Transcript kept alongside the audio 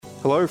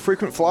Hello,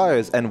 frequent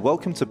flyers, and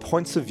welcome to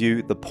Points of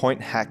View, the Point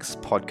Hacks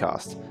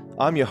podcast.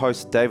 I'm your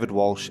host, David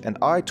Walsh, and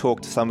I talk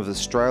to some of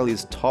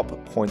Australia's top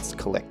points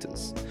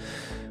collectors.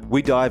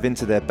 We dive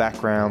into their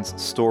backgrounds,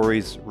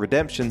 stories,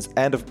 redemptions,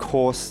 and of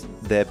course,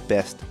 their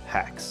best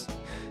hacks.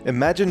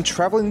 Imagine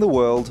traveling the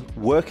world,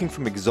 working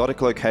from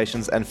exotic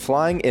locations, and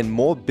flying in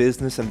more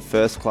business and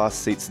first class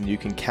seats than you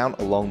can count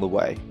along the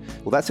way.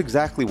 Well, that's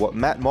exactly what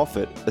Matt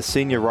Moffat, a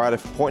senior writer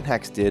for Point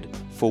Hacks, did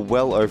for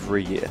well over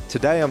a year.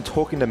 Today, I'm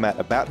talking to Matt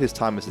about his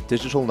time as a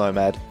digital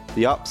nomad,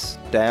 the ups,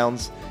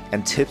 downs,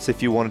 and tips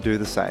if you want to do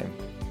the same.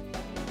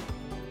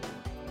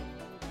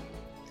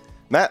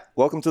 Matt,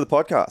 welcome to the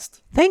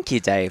podcast. Thank you,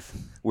 Dave.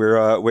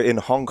 We're in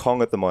Hong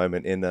Kong at the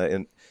moment,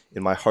 in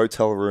my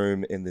hotel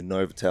room in the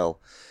Novotel.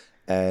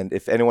 And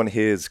if anyone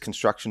hears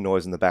construction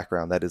noise in the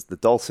background, that is the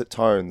dulcet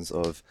tones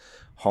of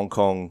Hong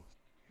Kong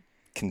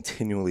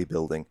continually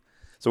building.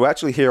 So we're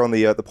actually here on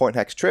the Point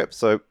Hacks trip.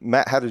 So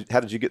Matt, how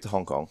did you get to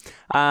Hong Kong?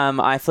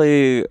 I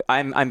flew.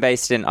 I'm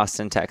based in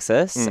Austin,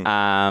 Texas. So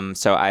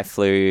I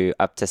flew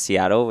up to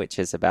Seattle, which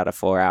is about a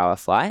 4-hour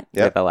flight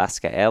with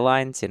Alaska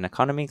Airlines in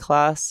economy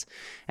class,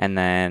 and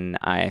then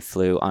I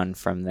flew on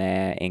from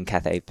there in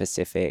Cathay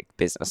Pacific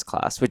business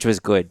class, which was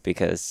good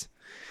because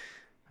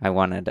I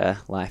wanted a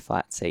lie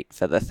flat seat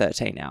for the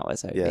 13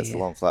 hours over here. Yeah, it's a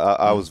long flight.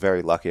 I was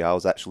very lucky. I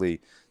was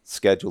actually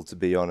scheduled to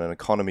be on an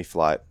economy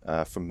flight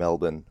from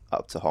Melbourne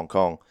up to Hong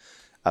Kong,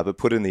 but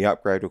put in the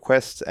upgrade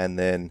request, and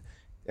then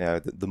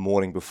the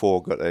morning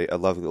before got a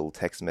lovely little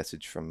text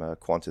message from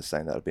Qantas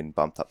saying that I'd been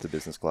bumped up to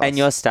business class. And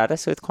your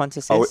status with Qantas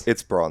is? Oh,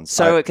 it's bronze.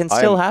 So it can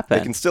still happen.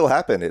 It can still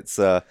happen. It's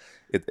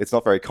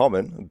not very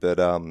common, but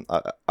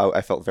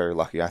I felt very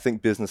lucky. I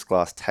think business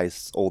class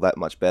tastes all that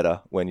much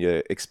better when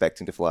you're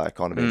expecting to fly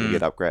economy and you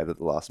get upgraded at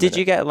the last minute. Did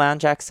you get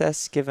lounge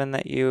access given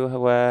that you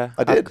were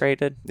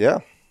upgraded? Yeah,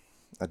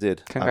 I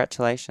did.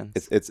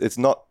 Congratulations. It's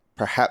not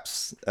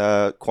perhaps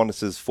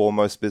Qantas's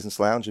foremost business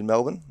lounge in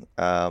Melbourne,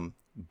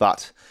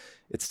 but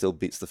it still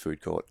beats the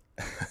food court.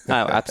 Oh,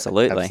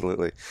 absolutely.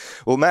 Absolutely.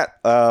 Well, Matt,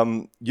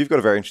 you've got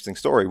a very interesting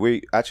story.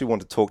 We actually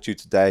want to talk to you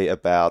today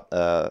about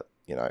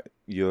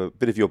your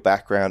bit of your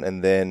background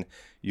and then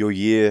your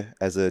year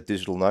as a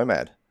digital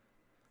nomad.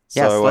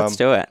 Yes, let's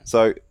do it.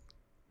 So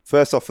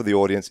first off, for the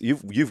audience,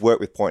 you've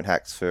worked with Point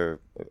Hacks for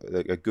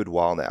a good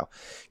while now.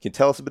 Can you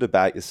tell us a bit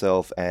about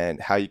yourself and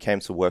how you came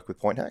to work with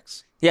Point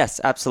Hacks?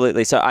 Yes,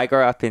 absolutely. So I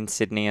grew up in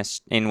Sydney,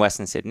 in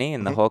Western Sydney,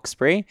 in the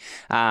Hawkesbury,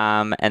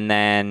 and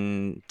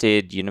then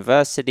did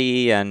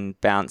university and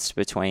bounced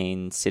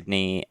between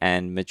Sydney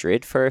and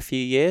Madrid for a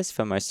few years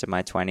for most of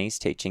my 20s,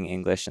 teaching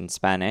English and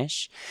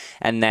Spanish.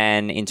 And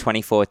then in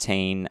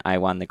 2014, I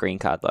won the Green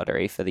Card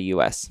Lottery for the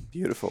US.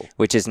 Beautiful.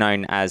 Which is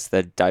known as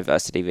the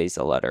Diversity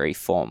Visa Lottery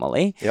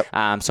formally.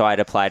 Yep. So I'd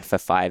applied for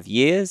 5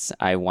 years.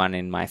 I won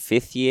in my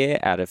 5th year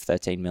out of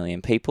 13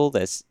 million people.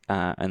 There's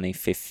only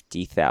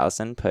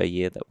 50,000 per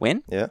year that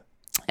win. Yeah.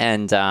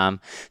 And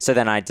so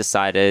then I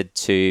decided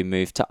to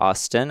move to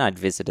Austin. I'd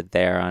visited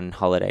there on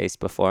holidays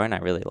before and I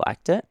really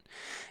liked it.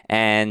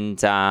 And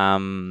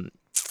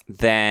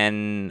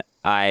then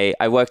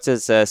I worked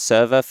as a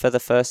server for the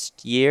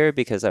first year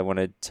because I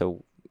wanted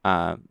to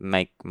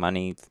make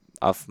money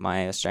off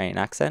my Australian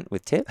accent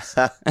with tips.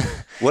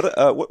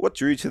 What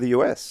drew you to the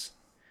US?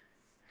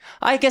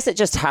 I guess it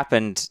just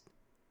happened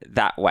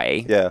that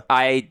way. Yeah.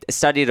 I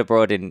studied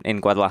abroad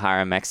in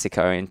Guadalajara,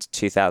 Mexico in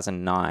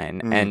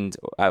 2009, and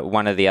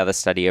one of the other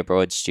study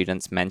abroad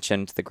students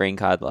mentioned the Green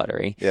Card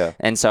Lottery. Yeah.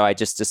 And so I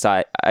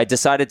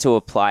decided to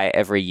apply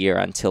every year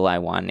until I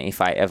won, if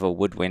I ever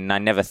would win. I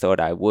never thought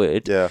I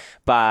would. Yeah.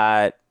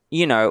 But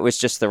it was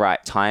just the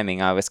right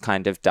timing. I was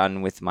kind of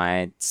done with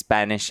my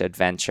Spanish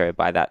adventure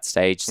by that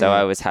stage, so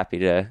I was happy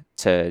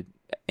to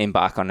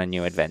embark on a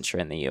new adventure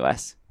in the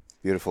US.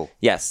 Beautiful.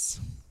 Yes.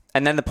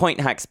 And then the Point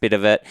Hacks bit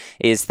of it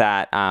is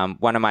that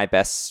one of my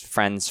best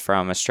friends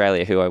from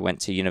Australia who I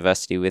went to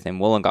university with in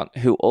Wollongong,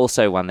 who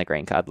also won the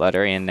Green Card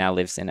Lottery and now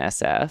lives in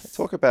SF.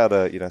 Talk about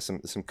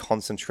some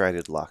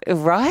concentrated luck.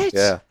 Right?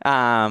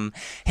 Yeah.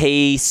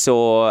 He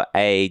saw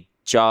a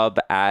job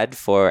ad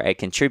for a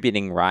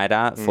contributing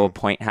writer for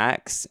Point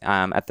Hacks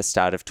at the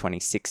start of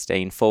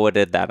 2016,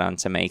 forwarded that on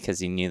to me because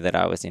he knew that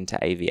I was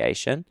into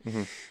aviation.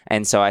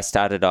 And so I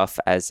started off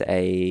as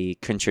a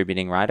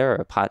contributing writer or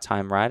a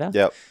part-time writer.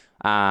 Yep.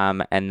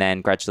 And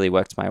then gradually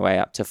worked my way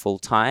up to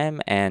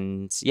full-time.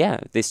 And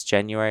this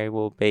January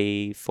will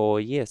be 4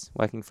 years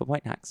working for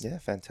Point Hacks. Yeah,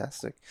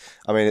 fantastic.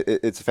 I mean,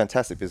 it's a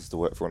fantastic business to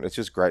work for, and it's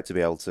just great to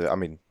be able to,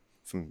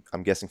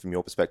 I'm guessing from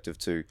your perspective,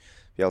 to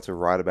be able to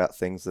write about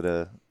things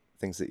that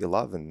you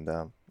love and,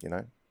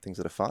 things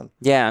that are fun.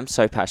 Yeah, I'm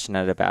so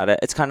passionate about it.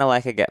 It's kind of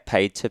like I get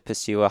paid to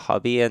pursue a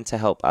hobby and to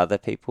help other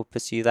people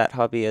pursue that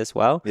hobby as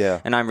well.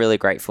 Yeah. And I'm really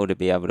grateful to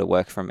be able to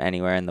work from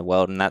anywhere in the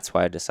world. And that's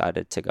why I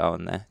decided to go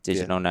on the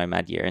Digital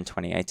Nomad year in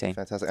 2018.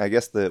 Fantastic. I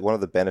guess one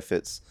of the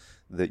benefits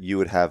that you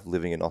would have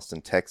living in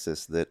Austin,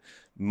 Texas, that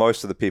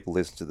most of the people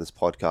listening to this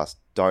podcast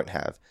don't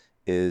have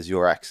is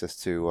your access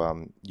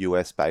to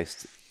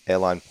US-based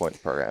airline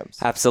point programs?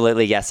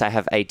 Absolutely, yes. I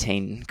have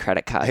 18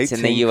 credit cards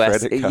in the 18 US.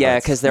 credit cards. Yeah,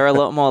 because they're a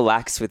lot more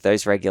lax with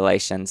those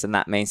regulations, and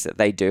that means that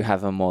they do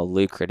have a more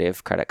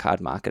lucrative credit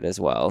card market as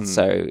well.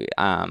 So,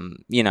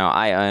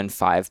 I earn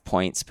 5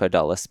 points per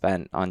dollar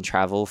spent on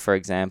travel, for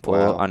example,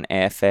 on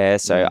airfare.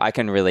 So I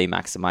can really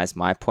maximize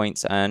my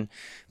points earned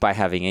by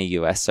having a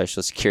US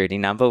Social Security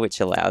number, which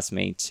allows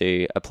me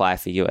to apply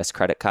for US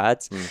credit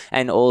cards.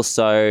 And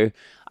also,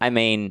 I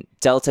mean,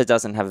 Delta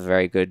doesn't have a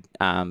very good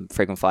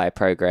frequent flyer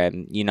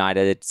program.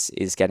 United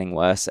is getting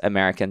worse.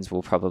 Americans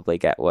will probably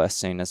get worse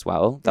soon as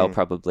well. They'll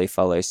probably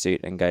follow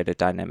suit and go to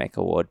dynamic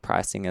award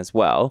pricing as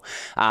well.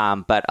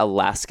 But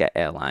Alaska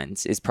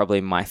Airlines is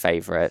probably my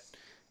favorite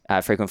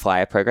frequent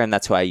flyer program.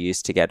 That's who I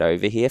used to get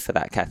over here for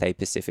that Cathay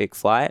Pacific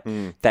flight.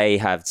 They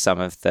have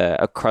some of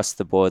the across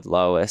the board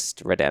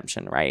lowest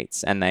redemption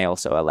rates, and they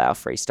also allow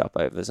free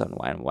stopovers on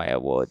one-way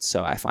awards.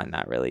 So I find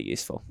that really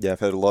useful. Yeah, I've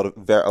heard a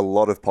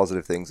lot of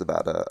positive things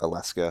about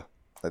Alaska.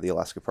 The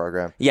Alaska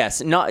program. Yes,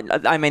 they're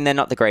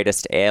not the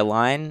greatest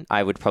airline.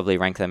 I would probably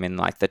rank them in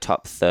like the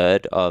top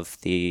third of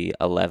the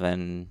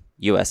 11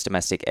 US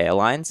domestic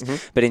airlines.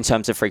 But in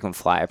terms of frequent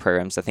flyer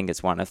programs, I think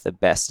it's one of the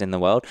best in the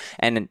world.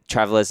 And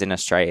travelers in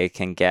Australia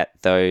can get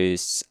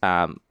those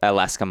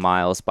Alaska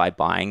miles by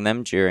buying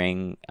them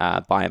during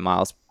buy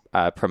miles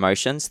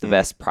promotions. The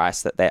best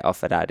price that they're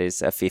offered at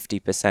is a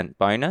 50%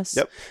 bonus.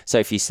 So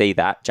if you see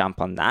that,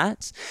 jump on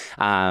that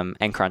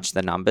and crunch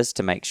the numbers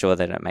to make sure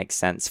that it makes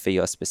sense for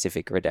your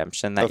specific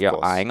redemption that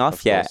you're eyeing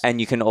off. And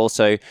you can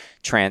also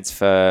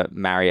transfer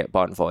Marriott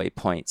Bonvoy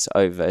points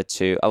over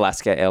to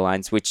Alaska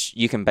Airlines, which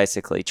you can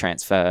basically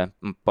transfer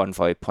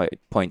Bonvoy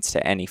points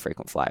to any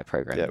frequent flyer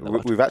program. Yeah,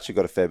 we've actually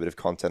got a fair bit of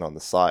content on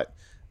the site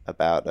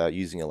about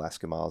using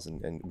Alaska miles,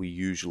 and we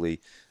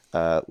usually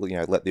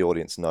let the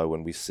audience know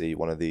when we see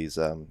one of these,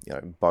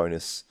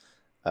 bonus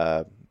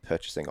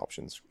purchasing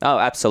options. Oh,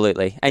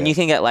 absolutely. And you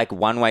can get like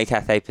one-way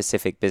Cathay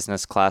Pacific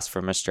business class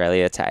from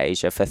Australia to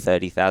Asia for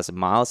 30,000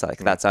 miles. Like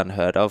that's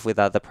unheard of with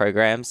other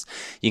programs.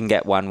 You can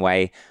get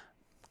one-way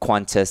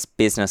Qantas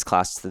business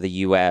class to the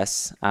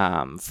US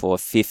for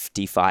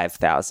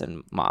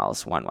 55,000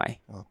 miles one way.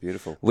 Oh,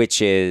 beautiful.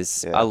 Which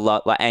is a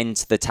lot, and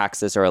the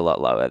taxes are a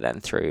lot lower than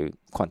through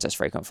Qantas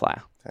frequent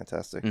flyer.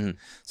 Fantastic.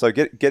 So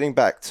getting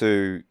back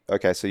to,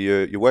 so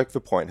you work for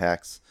Point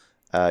Hacks,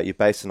 you're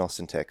based in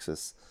Austin,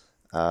 Texas,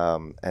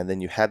 and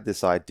then you had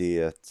this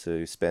idea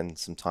to spend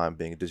some time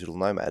being a digital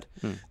nomad.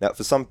 Now,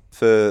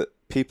 for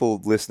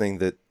people listening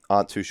that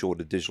aren't too sure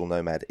what a digital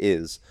nomad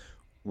is,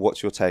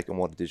 what's your take on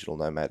what a digital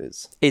nomad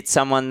is? It's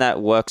someone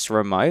that works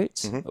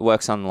remote,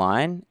 works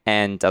online,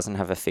 and doesn't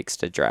have a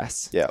fixed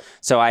address. Yeah.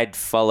 So I'd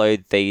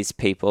followed these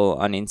people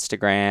on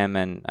Instagram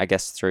and I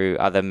guess through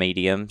other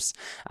mediums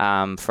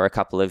for a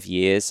couple of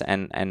years.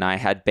 And I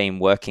had been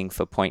working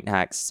for Point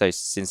Hacks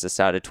since the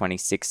start of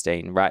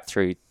 2016 right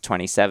through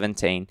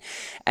 2017.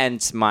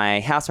 And my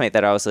housemate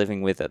that I was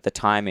living with at the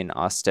time in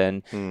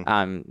Austin,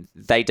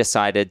 they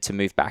decided to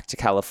move back to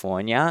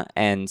California.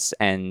 And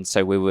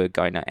so we were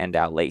going to end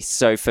our lease.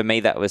 So for me,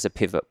 that was a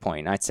pivot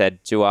point. I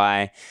said, do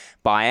I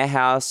buy a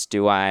house?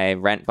 Do I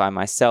rent by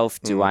myself?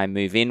 Do I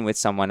move in with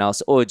someone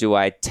else? Or do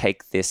I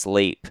take this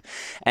leap?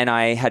 And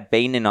I had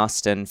been in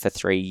Austin for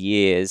 3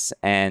 years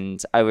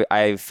and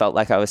I felt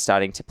like I was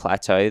starting to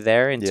plateau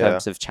there in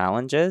terms of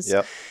challenges.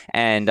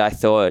 And I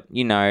thought,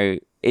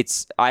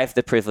 I have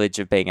the privilege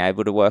of being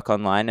able to work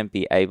online and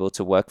be able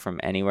to work from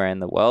anywhere in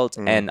the world.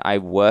 And I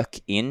work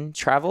in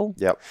travel.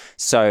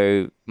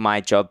 So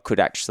my job could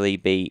actually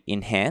be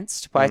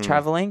enhanced by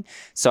traveling.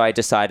 So I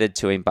decided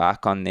to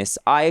embark on this.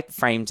 I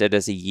framed it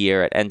as a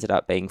year. It ended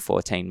up being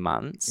 14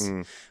 months,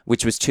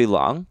 which was too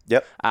long.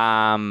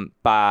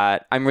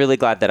 But I'm really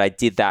glad that I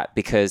did that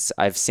because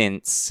I've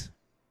since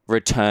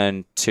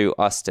returned to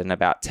Austin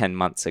about 10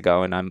 months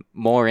ago and I'm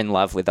more in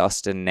love with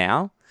Austin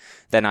now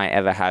than I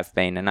ever have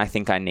been. And I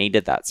think I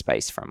needed that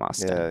space from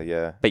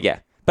Austin.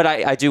 But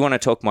I do want to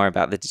talk more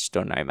about the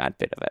digital nomad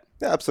bit of it.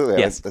 Yeah, absolutely.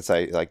 Yes. I'd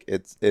say like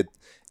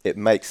it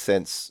makes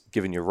sense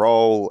given your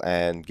role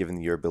and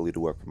given your ability to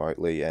work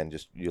remotely and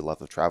just your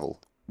love of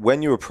travel.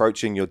 When you're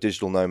approaching your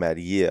digital nomad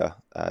year,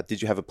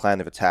 did you have a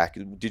plan of attack?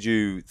 Did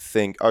you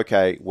think,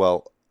 okay,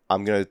 well,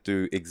 I'm going to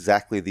do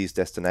exactly these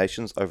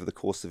destinations over the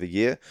course of a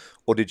year?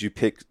 Or did you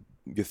pick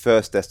your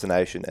first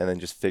destination and then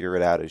just figure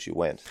it out as you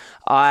went?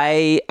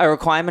 A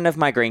requirement of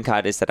my green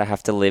card is that I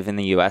have to live in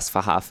the US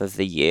for half of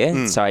the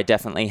year. So I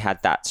definitely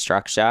had that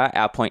structure.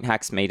 Our Point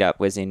Hacks meetup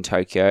was in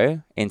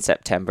Tokyo in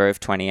September of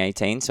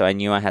 2018. So I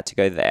knew I had to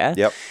go there.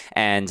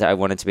 And I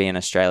wanted to be in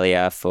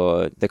Australia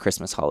for the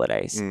Christmas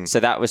holidays. So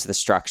that was the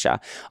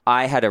structure.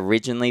 I had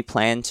originally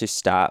planned to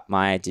start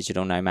my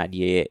digital nomad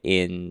year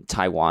in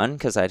Taiwan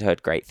because I'd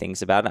heard great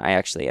things about it. I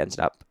actually ended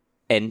up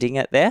ending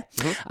it there.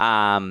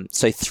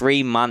 So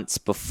 3 months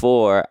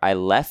before I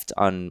left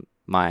on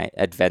my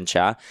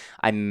adventure,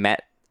 I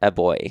met a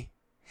boy.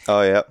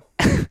 Oh, yeah.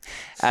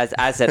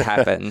 As it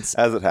happens.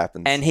 As it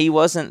happens. And he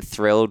wasn't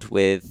thrilled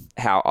with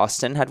how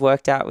Austin had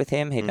worked out with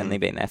him. He'd only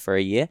been there for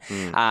a year.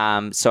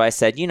 So I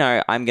said,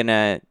 I'm going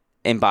to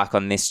embark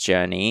on this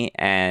journey,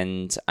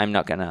 and I'm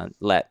not going to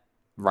let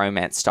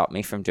romance stop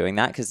me from doing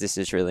that, because this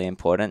is really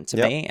important to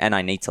me, and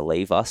I need to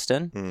leave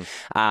Austin.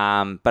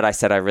 But I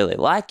said, I really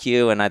like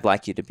you, and I'd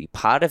like you to be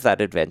part of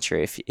that adventure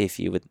if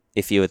you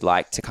would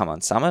like to come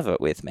on some of it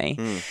with me.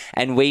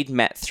 And we'd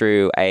met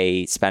through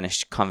a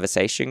Spanish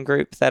conversation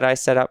group that I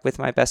set up with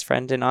my best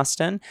friend in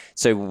Austin.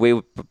 So we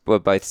were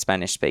both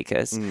Spanish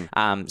speakers.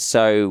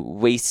 So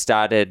we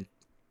started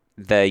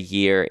the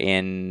year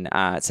in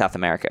South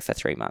America for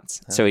 3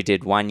 months. So we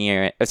did 1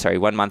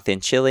 month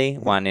in Chile,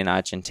 one in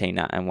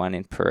Argentina, and one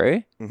in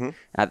Peru.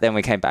 Then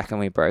we came back and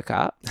we broke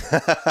up.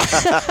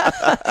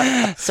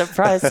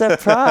 Surprise,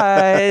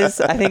 surprise.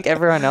 I think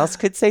everyone else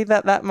could see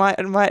that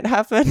might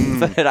happen,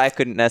 but I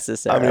couldn't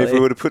necessarily. I mean, if we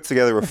were to put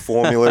together a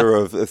formula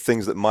of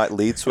things that might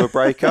lead to a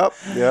breakup,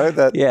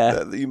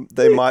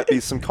 there might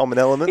be some common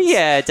elements.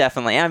 Yeah,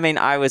 definitely. I mean,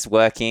 I was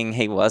working,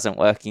 he wasn't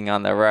working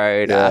on the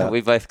road. We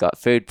both got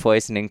food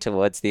poisoning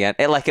towards the end.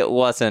 It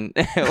wasn't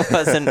the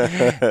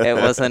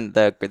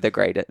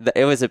greatest.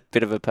 It was a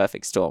bit of a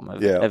perfect storm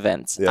of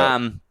events.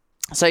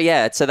 So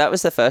that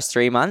was the first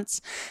 3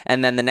 months.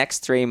 And then the next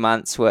 3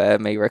 months were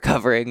me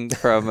recovering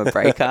from a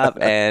breakup.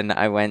 And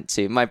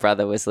my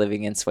brother was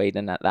living in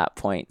Sweden at that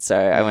point. So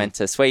I went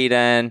to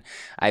Sweden.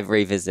 I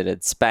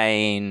revisited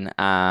Spain.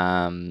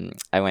 I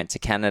went to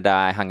Canada.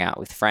 I hung out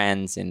with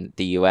friends in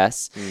the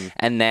US.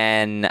 And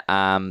then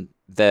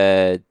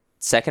the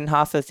second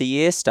half of the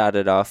year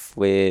started off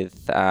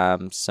with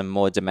some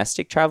more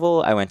domestic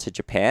travel. I went to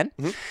Japan,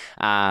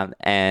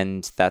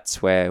 and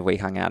that's where we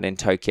hung out in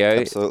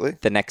Tokyo. Absolutely.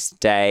 The next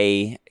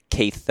day,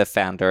 Keith, the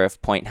founder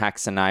of Point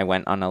Hacks, and I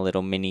went on a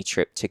little mini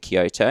trip to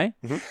Kyoto,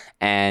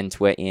 and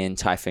we're in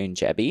Typhoon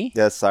Jebi.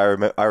 Yes, I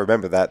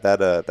remember that.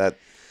 That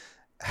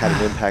had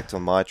an impact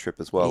on my trip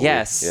as well.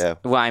 Yes.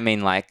 Well, I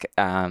mean,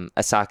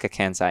 Osaka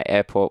Kansai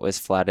Airport was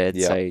flooded,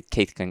 so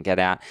Keith couldn't get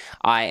out.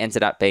 I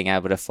ended up being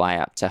able to fly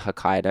up to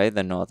Hokkaido,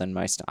 the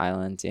northernmost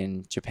island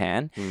in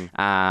Japan.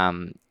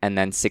 And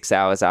then 6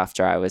 hours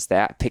after I was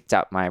there, I picked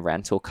up my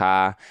rental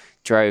car,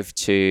 drove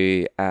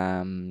to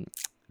the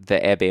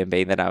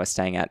Airbnb that I was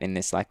staying at in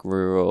this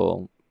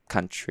rural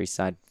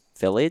countryside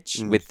village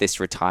with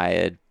this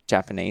retired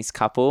Japanese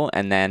couple.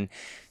 And then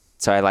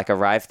so I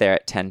arrived there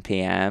at 10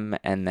 p.m.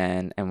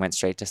 and went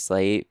straight to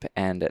sleep.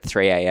 And at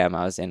 3 a.m.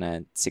 I was in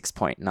a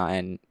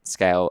 6.9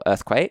 scale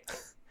earthquake,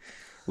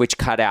 which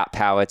cut out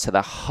power to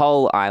the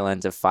whole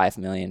island of 5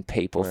 million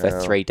people for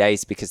 3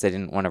 days, because they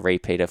didn't want a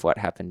repeat of what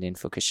happened in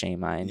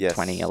Fukushima in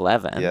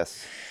 2011.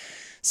 Yes.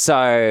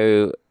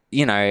 So,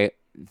 when it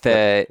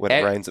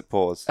rains, it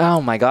pours.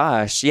 Oh my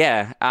gosh.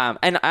 Yeah.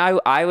 And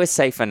I was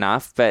safe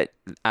enough, but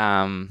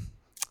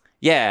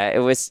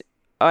it was...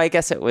 I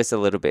guess it was a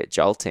little bit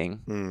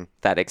jolting,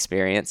 that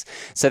experience.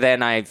 So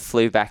then I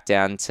flew back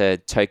down to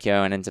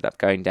Tokyo and ended up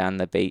going down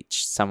the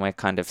beach somewhere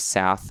kind of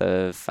south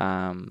of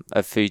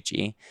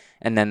Fuji.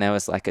 And then there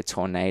was a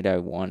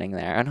tornado warning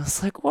there. And I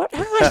was like, what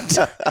have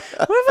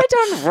I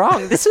done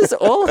wrong? This was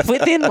all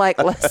within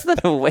less than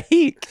a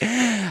week.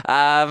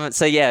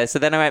 So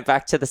then I went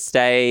back to the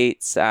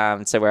States.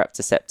 So we're up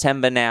to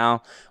September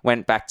now.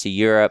 Went back to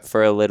Europe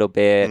for a little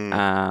bit,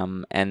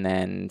 and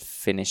then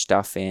finished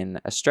off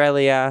in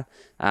Australia.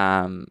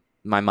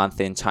 My month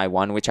in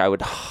Taiwan, which I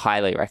would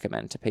highly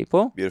recommend to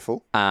people.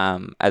 Beautiful.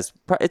 It's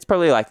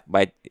probably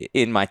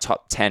in my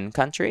top 10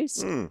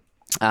 countries.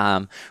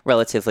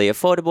 Relatively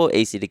affordable,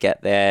 easy to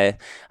get there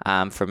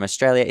from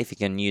Australia. If you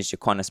can use your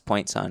Qantas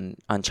points on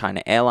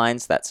China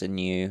Airlines, that's a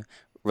new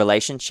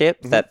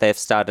relationship that they've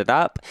started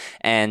up.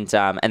 And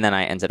then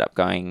I ended up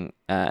going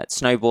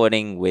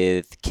snowboarding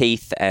with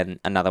Keith and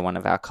another one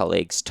of our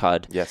colleagues,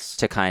 Todd,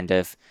 to kind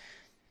of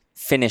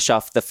finish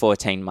off the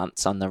 14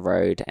 months on the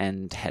road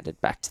and headed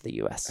back to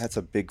the US. That's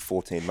a big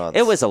 14 months.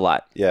 It was a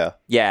lot. Yeah.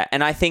 Yeah.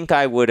 And I think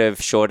I would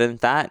have shortened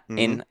that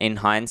in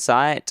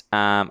hindsight.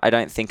 I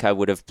don't think I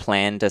would have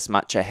planned as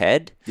much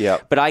ahead. Yeah.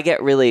 But I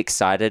get really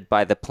excited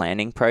by the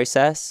planning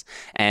process.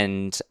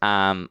 And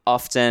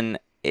often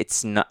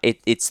it's not,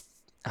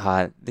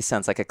 this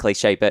sounds like a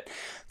cliche, but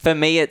for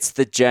me, it's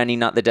the journey,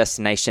 not the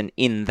destination,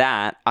 in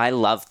that I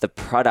love the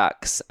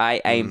products.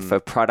 I aim for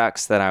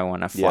products that I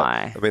want to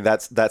fly. Yeah. I mean,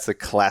 that's a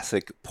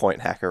classic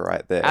point hacker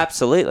right there.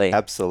 Absolutely.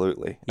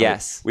 Absolutely.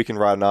 Yes. We can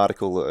write an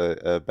article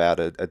about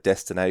a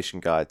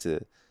destination guide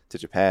to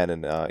Japan,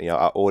 and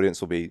our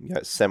audience will be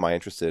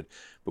semi-interested,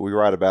 but we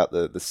write about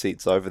the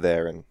seats over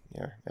there, and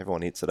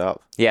everyone eats it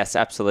up. Yes,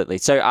 absolutely.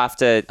 So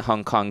after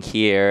Hong Kong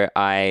here,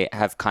 I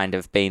have kind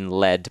of been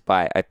led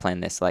by, I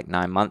planned this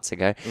 9 months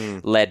ago,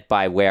 led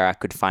by where I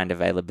could find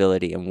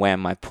availability and where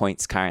my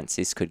points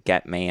currencies could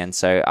get me. And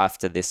so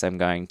after this, I'm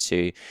going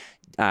to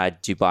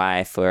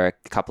Dubai for a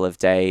couple of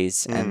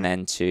days and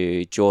then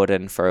to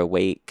Jordan for a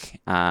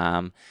week.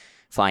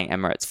 Flying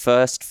Emirates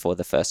first for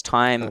the first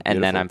time,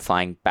 and then I'm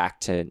flying back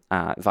to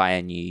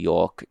via New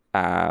York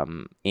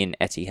in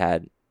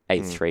Etihad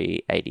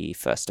A380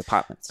 first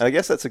apartments. And I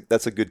guess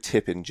that's a good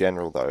tip in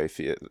general, though.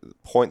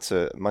 Points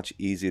are much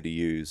easier to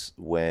use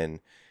when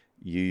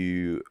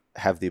you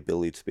have the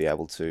ability to be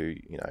able to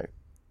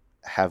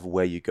have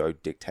where you go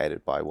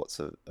dictated by what's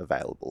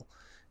available,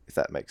 if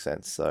that makes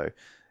sense. So,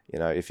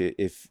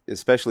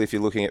 especially if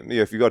you're looking at,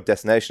 if you've got a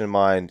destination in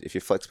mind, if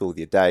you're flexible with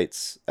your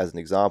dates, as an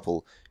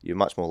example, you're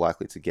much more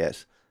likely to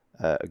get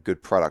a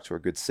good product or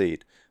a good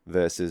seat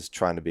versus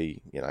trying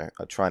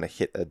to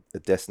hit a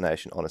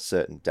destination on a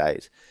certain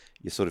date.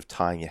 You're sort of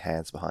tying your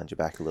hands behind your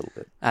back a little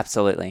bit.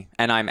 Absolutely.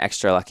 And I'm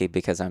extra lucky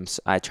because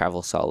I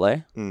travel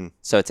solo.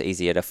 So it's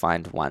easier to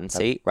find one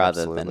seat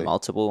rather than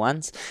multiple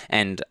ones.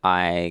 And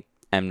I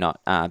am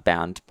not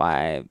bound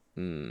by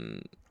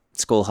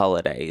school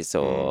holidays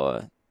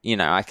or,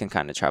 I can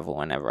kind of travel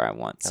whenever I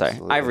want. So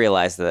I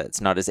realize that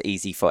it's not as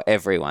easy for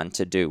everyone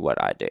to do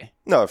what I do.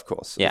 No, of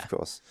course. Yeah. Of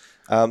course.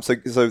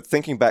 So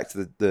thinking back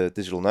to the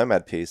digital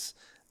nomad piece,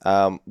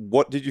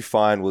 what did you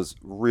find was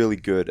really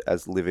good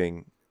as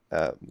living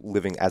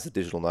as a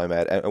digital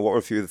nomad, and what were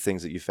a few of the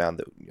things that you found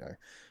that were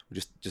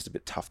just a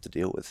bit tough to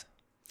deal with?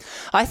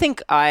 I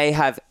think I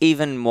have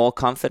even more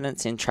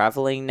confidence in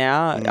traveling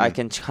now. I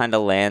can kind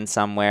of land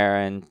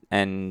somewhere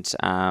and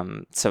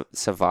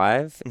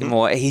survive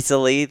more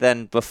easily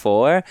than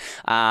before.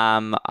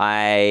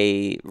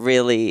 I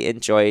really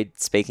enjoyed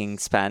speaking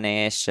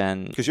Spanish,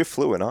 and because you're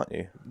fluent, aren't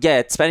you?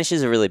 Yeah, Spanish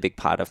is a really big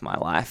part of my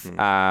life.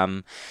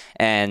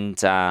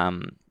 And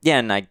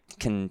I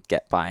can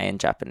get by in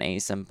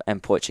Japanese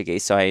and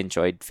Portuguese, so I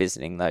enjoyed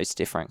visiting those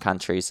different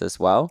countries as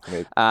well. I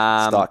mean,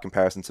 stark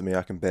comparison to me,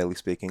 I can barely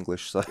speak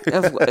English, so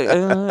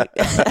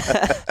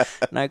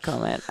no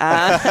comment.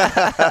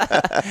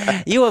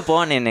 You were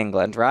born in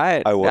England,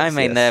 right? I was. I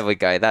mean, yes. There we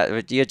go.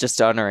 That you're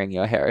just honouring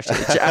your heritage.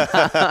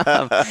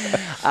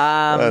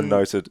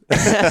 Noted.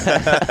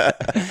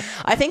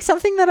 I think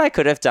something that I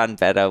could have done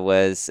better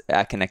was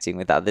connecting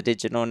with other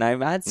digital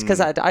nomads, because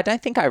I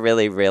don't think I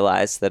really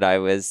realised that I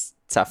was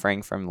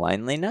suffering from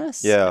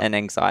loneliness and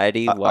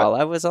anxiety while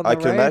I was on the road.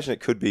 I can imagine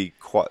it could be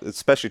quite,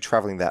 especially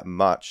traveling that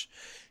much.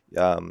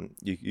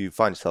 You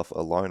find yourself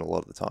alone a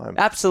lot of the time.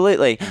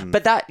 Absolutely.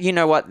 But that,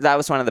 that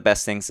was one of the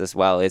best things as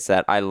well, is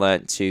that I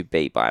learned to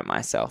be by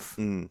myself.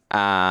 And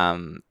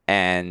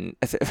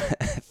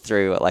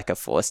through like a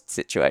forced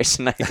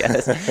situation, I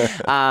guess.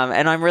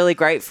 And I'm really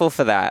grateful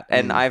for that.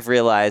 And I've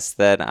realized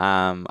that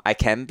I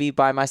can be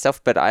by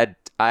myself, but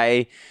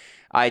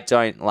I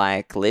don't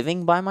like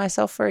living by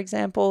myself, for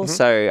example.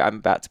 So I'm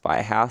about to buy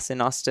a house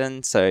in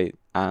Austin. So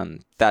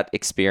that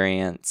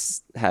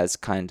experience has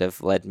kind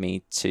of led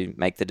me to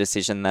make the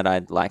decision that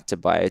I'd like to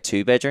buy a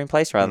 2-bedroom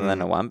place rather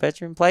than a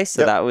 1-bedroom place.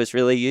 So that was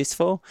really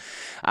useful.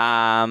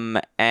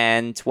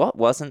 And what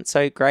wasn't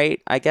so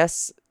great, I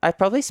guess I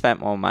probably spent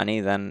more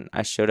money than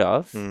I should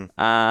have.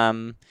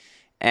 And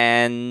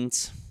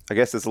I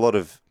guess there's a lot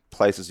of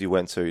places you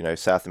went to,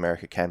 South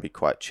America can be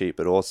quite cheap,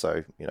 but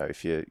also,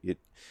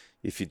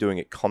 if you're doing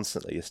it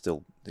constantly, you're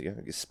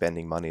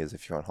spending money as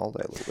if you're on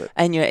holiday a little bit.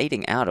 And you're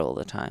eating out all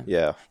the time.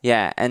 Yeah.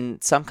 Yeah,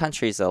 and some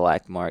countries are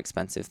like more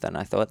expensive than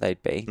I thought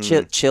they'd be.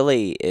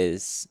 Chile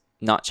is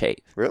not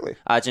cheap. Really?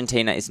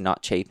 Argentina is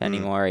not cheap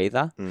anymore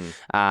either.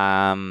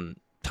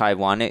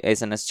 Taiwan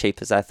isn't as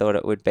cheap as I thought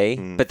it would be.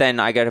 But then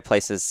I go to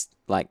places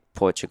like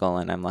Portugal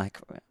and I'm like,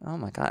 oh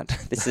my God,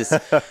 this is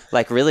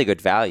like really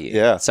good value.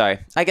 Yeah. So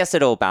I guess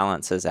it all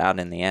balances out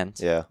in the end.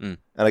 Yeah. And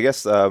I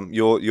guess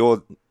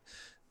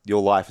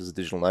your life as a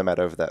digital nomad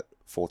over that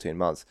 14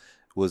 months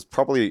was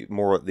probably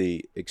more at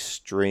the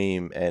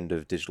extreme end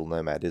of digital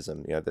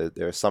nomadism.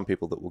 There are some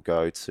people that will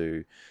go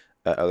to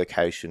a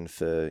location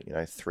for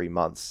 3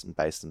 months and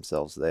base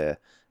themselves there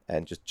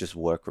and just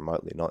work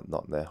remotely, not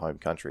in their home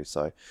country.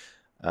 So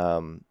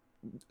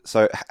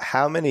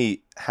how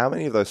many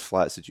of those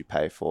flights did you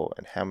pay for,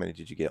 and how many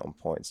did you get on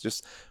points?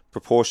 Just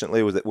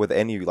proportionately, were there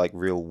any like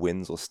real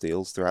wins or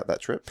steals throughout that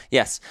trip?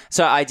 Yes.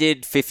 So I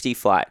did 50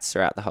 flights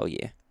throughout the whole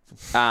year.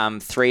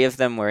 3 of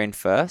them were in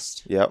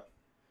first. Yep.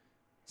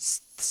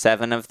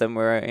 7 of them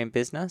were in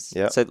business.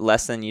 Yep. So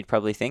less than you'd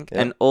probably think. Yep.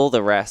 And all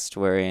the rest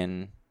were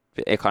in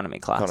economy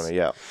class. Economy,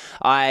 yeah.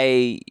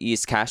 I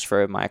use cash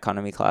for my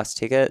economy class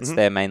tickets.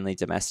 They're mainly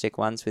domestic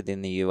ones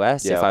within the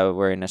US. Yeah. If I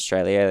were in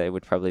Australia, it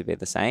would probably be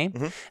the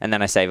same. And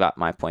then I save up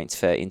my points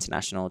for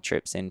international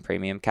trips in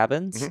premium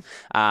cabins.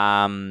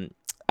 I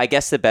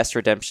guess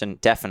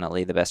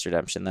definitely the best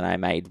redemption that I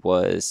made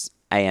was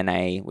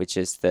ANA, which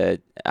is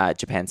the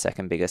Japan's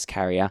second biggest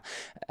carrier,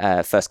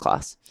 first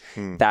class.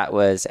 That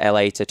was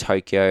LA to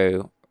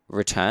Tokyo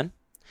return.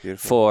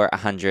 Beautiful. For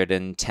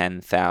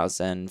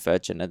 110,000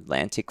 Virgin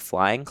Atlantic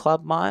Flying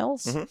Club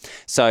miles.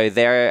 So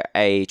they're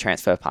a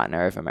transfer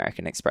partner of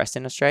American Express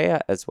in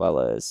Australia, as well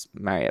as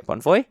Marriott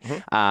Bonvoy.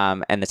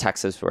 And the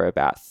taxes were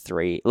about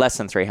less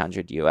than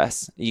 300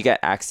 US. You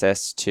get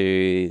access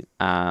to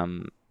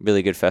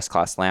really good first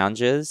class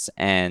lounges,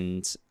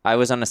 and I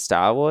was on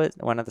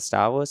one of the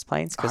Star Wars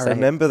planes. I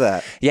remember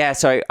that. Yeah,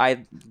 so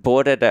I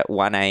boarded at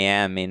 1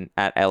 a.m.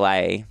 at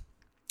LA,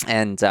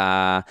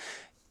 and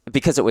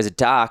because it was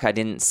dark, I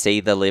didn't see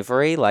the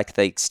livery, like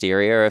the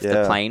exterior of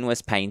the plane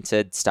was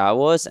painted Star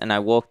Wars. And I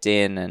walked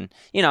in and,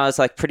 I was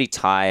like pretty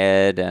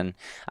tired, and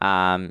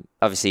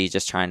obviously you're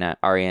just trying to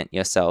orient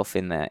yourself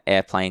in the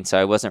airplane. So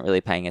I wasn't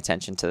really paying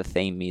attention to the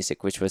theme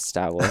music, which was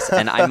Star Wars.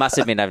 And I must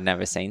admit, I've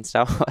never seen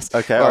Star Wars.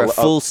 Okay. Or a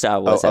full Star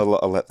Wars I'll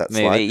let that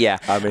movie. slide. Yeah.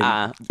 I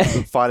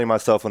mean, finding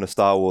myself on a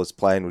Star Wars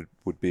plane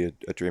would be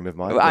a dream of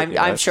mine.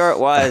 I'm sure it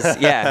was.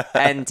 Yeah.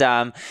 And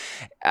I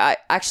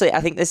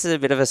think this is a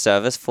bit of a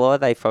service flaw.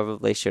 They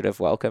probably should have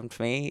welcomed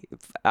me,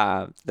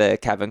 the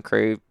cabin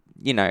crew,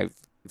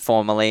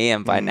 formally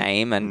and by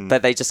name,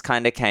 but they just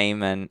kind of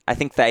came, and I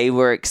think they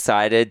were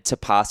excited to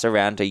pass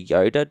around a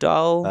Yoda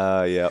doll.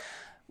 Yeah.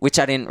 Which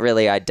I didn't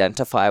really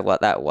identify what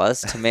that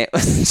was. To me, it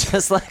was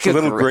just like a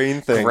little green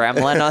thing,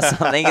 gremlin or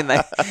something. And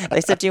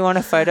they said, "Do you want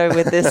a photo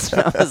with this?"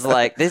 And I was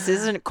like, "This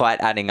isn't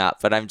quite adding up,"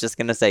 but I'm just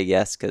gonna say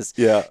yes because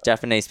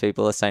Japanese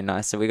people are so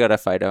nice. So we got a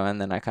photo, and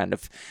then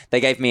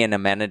they gave me an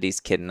amenities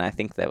kit, and I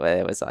think there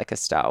was like a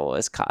Star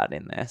Wars card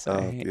in there.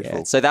 So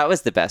so that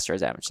was the best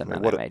redemption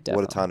that I made.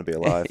 What a time to be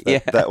alive! I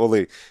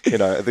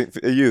think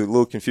for you, a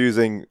little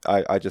confusing.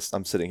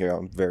 I'm sitting here.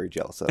 I'm very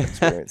jealous of that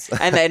experience.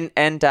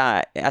 and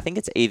I think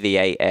it's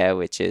EVA Air,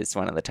 which is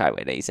one of the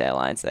Taiwanese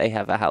airlines. They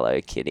have a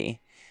Hello Kitty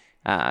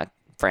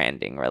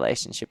branding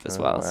relationship as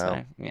well. Wow.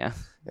 So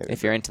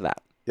if you're into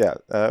that. Yeah,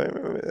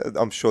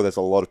 I'm sure there's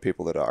a lot of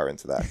people that are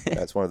into that.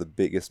 It's one of the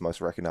biggest,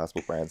 most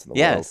recognizable brands in the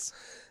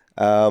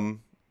world.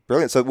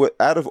 Brilliant. So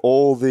out of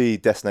all the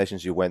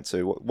destinations you went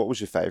to, what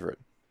was your favorite?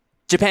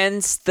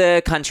 Japan's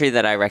the country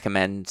that I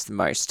recommend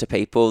most to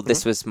people.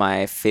 This was my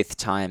 5th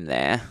time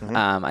there.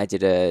 I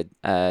did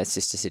a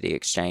sister city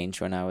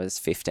exchange when I was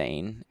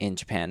 15 in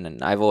Japan,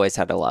 and I've always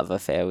had a love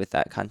affair with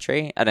that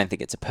country. I don't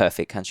think it's a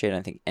perfect country. I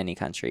don't think any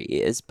country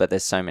is, but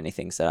there's so many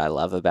things that I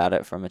love about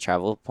it from a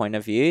travel point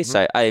of view.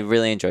 So I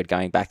really enjoyed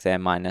going back there,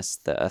 minus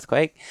the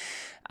earthquake.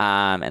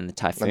 And the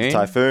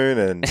typhoon.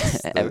 And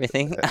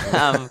everything.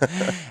 But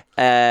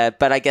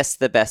I guess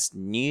the best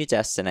new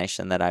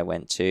destination that I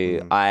went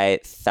to, I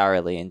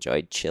thoroughly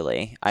enjoyed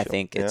Chile. I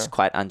think it's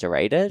quite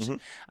underrated.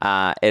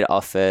 It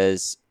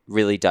offers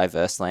really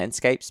diverse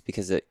landscapes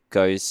because it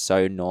goes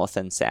so north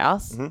and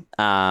south.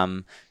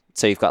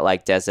 So you've got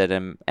like desert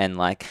and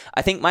like,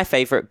 I think my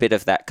favorite bit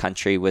of that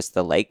country was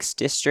the Lakes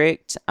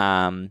District.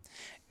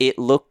 It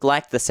looked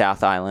like the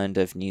South Island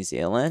of New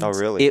Zealand. Oh,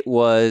 really? It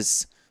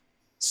was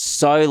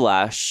so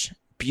lush,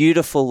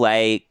 beautiful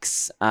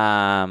lakes,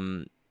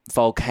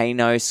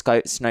 volcanoes,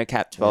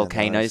 snow-capped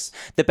volcanoes.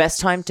 Nice. The best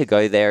time to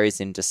go there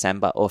is in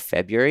December or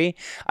February.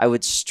 I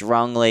would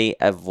strongly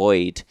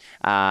avoid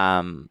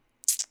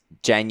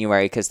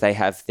January because they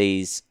have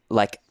these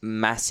like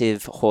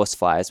massive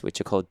horseflies, which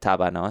are called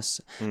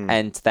tabanos,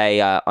 and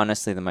they are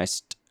honestly the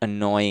most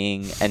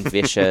annoying and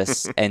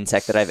vicious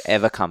insect that I've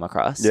ever come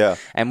across. Yeah.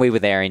 And we were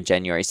there in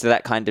January, so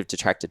that kind of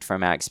detracted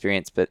from our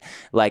experience, but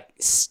like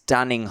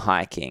stunning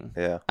hiking.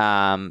 Yeah.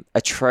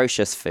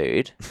 Atrocious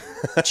food.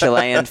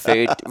 Chilean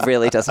food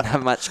really doesn't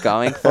have much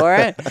going for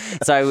it.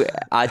 So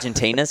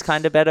Argentina's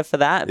kind of better for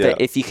that, but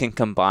if you can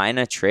combine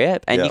a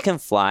trip and you can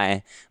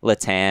fly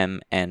LATAM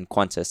and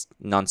Qantas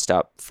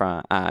nonstop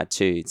from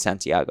to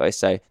Santiago.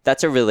 So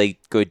that's a really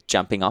good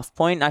jumping off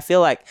point. I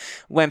feel like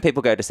when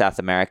people go to South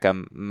America,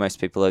 most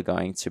people are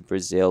going to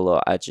Brazil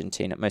or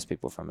Argentina, most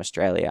people from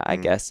Australia, I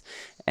guess.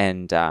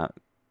 And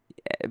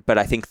but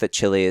I think that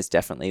Chile is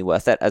definitely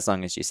worth it as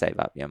long as you save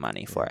up your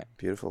money for it.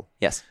 Beautiful.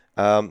 Yes.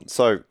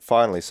 So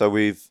finally,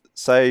 we've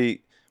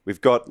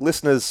got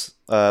listeners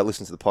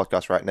listening to the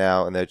podcast right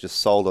now, and they're just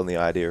sold on the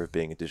idea of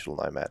being a digital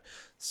nomad.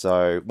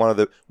 So one of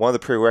the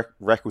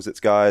prerequisites,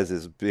 guys,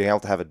 is being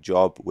able to have a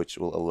job which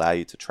will allow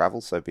you to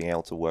travel. So being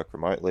able to work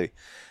remotely.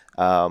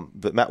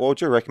 But Matt, what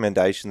would your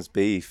recommendations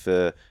be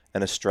for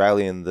an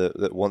Australian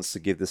that wants to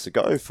give this a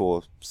go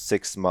for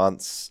 6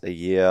 months, a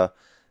year,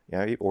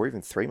 or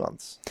even 3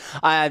 months?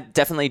 I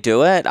definitely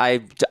do it.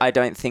 I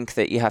don't think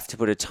that you have to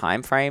put a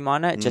time frame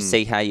on it. Just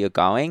see how you're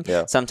going.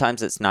 Yeah.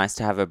 Sometimes it's nice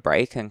to have a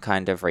break and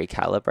kind of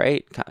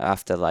recalibrate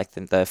after like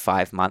the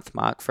 5-month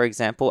mark, for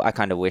example. I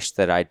kind of wish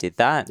that I did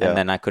that and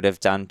then I could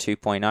have done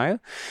 2.0.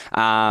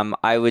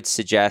 I would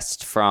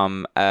suggest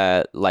from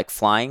a like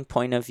flying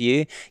point of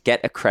view,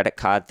 get a credit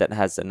card that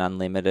has an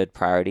unlimited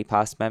Priority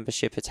Pass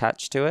membership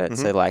attached to it.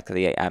 So like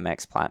the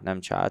Amex Platinum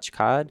Charge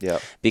card. Yeah.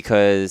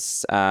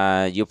 Because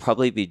you'll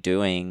probably be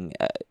doing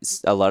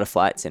a lot of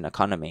flights in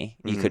economy.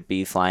 You could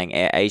be flying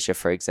Air Asia,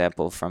 for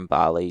example, from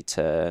Bali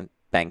to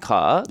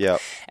Bangkok. Yeah.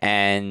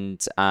 And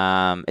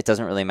it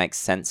doesn't really make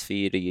sense for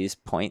you to use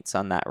points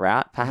on that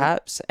route,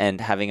 perhaps.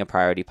 And having a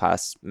Priority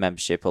Pass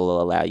membership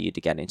will allow you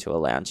to get into a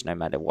lounge no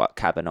matter what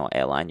cabin or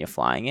airline you're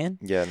flying in.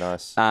 Yeah,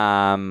 nice.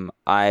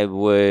 I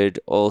would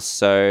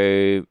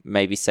also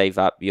maybe save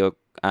up your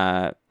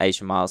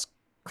Asia Miles,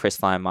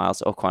 KrisFlyer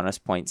Miles or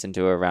Qantas points and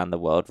do a around the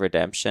world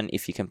redemption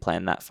if you can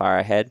plan that far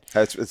ahead.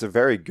 It's a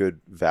very good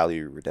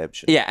value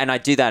redemption. Yeah, and I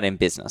do that in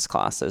business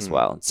class as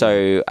well.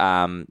 So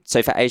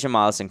so for Asia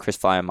Miles and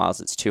KrisFlyer Miles,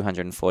 it's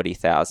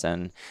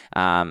 240,000,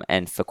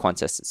 and for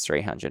Qantas, it's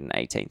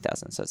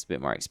 318,000. So it's a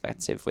bit more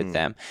expensive with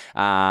them.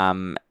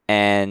 And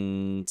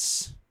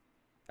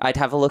I'd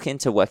have a look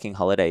into working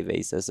holiday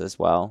visas as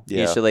well.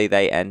 Yeah. Usually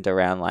they end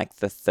around like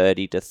the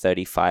 30 to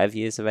 35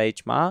 years of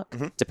age mark,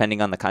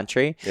 depending on the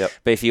country. Yep.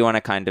 But if you want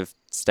to kind of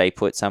stay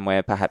put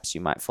somewhere, perhaps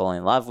you might fall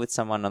in love with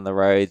someone on the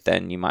road,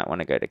 then you might want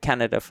to go to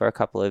Canada for a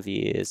couple of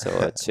years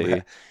or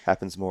two.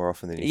 Happens more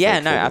often than you Yeah,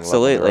 think. no,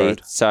 absolutely.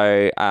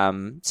 So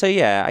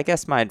yeah, I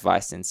guess my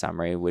advice in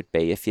summary would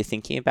be if you're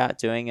thinking about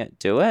doing it,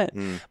 do it.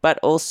 But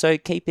also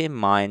keep in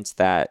mind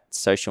that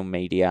social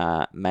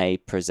media may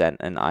present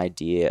an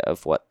idea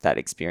of what that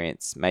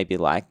experience may be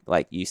like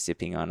you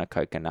sipping on a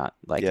coconut,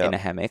 in a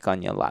hammock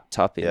on your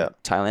laptop in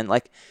Thailand.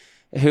 Like,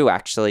 who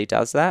actually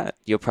does that?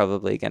 You're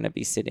probably going to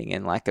be sitting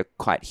in like a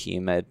quite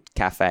humid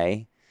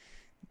cafe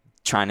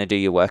trying to do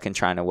your work and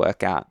trying to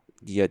work out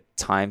your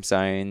time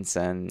zones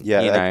and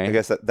I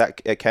guess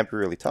that it can be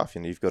really tough.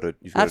 You've got a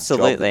job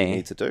that you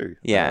need to do.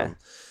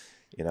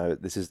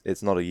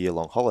 It's not a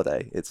year-long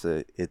holiday.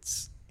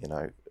 It's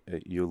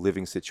your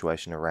living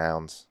situation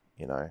around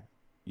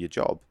your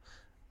job.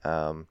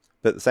 But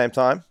at the same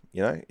time,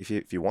 if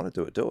you want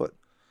to do it.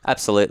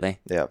 Absolutely.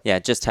 Yeah.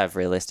 Just have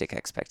realistic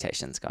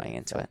expectations going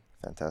into it.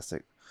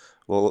 Fantastic.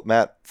 Well,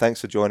 Matt,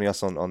 thanks for joining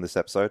us on this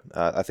episode.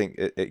 I think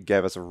it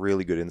gave us a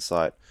really good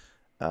insight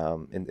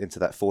into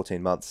that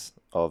 14 months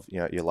of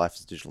your life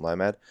as a digital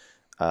nomad.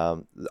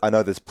 I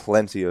know there's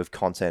plenty of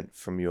content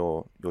from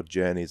your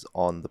journeys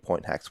on the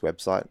Point Hacks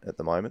website at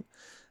the moment,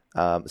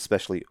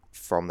 especially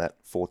from that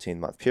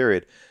 14-month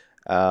period.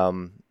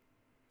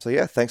 So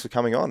yeah, thanks for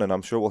coming on, and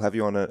I'm sure we'll have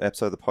you on an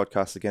episode of the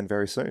podcast again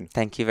very soon.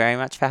 Thank you very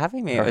much for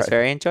having me. It was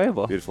very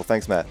enjoyable. Beautiful.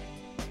 Thanks, Matt.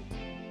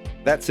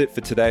 That's it for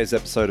today's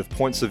episode of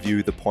Points of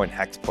View, the Point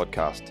Hacks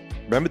podcast.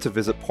 Remember to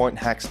visit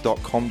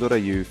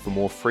pointhacks.com.au for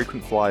more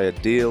frequent flyer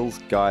deals,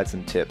 guides,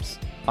 and tips.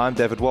 I'm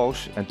David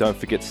Walsh, and don't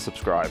forget to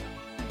subscribe.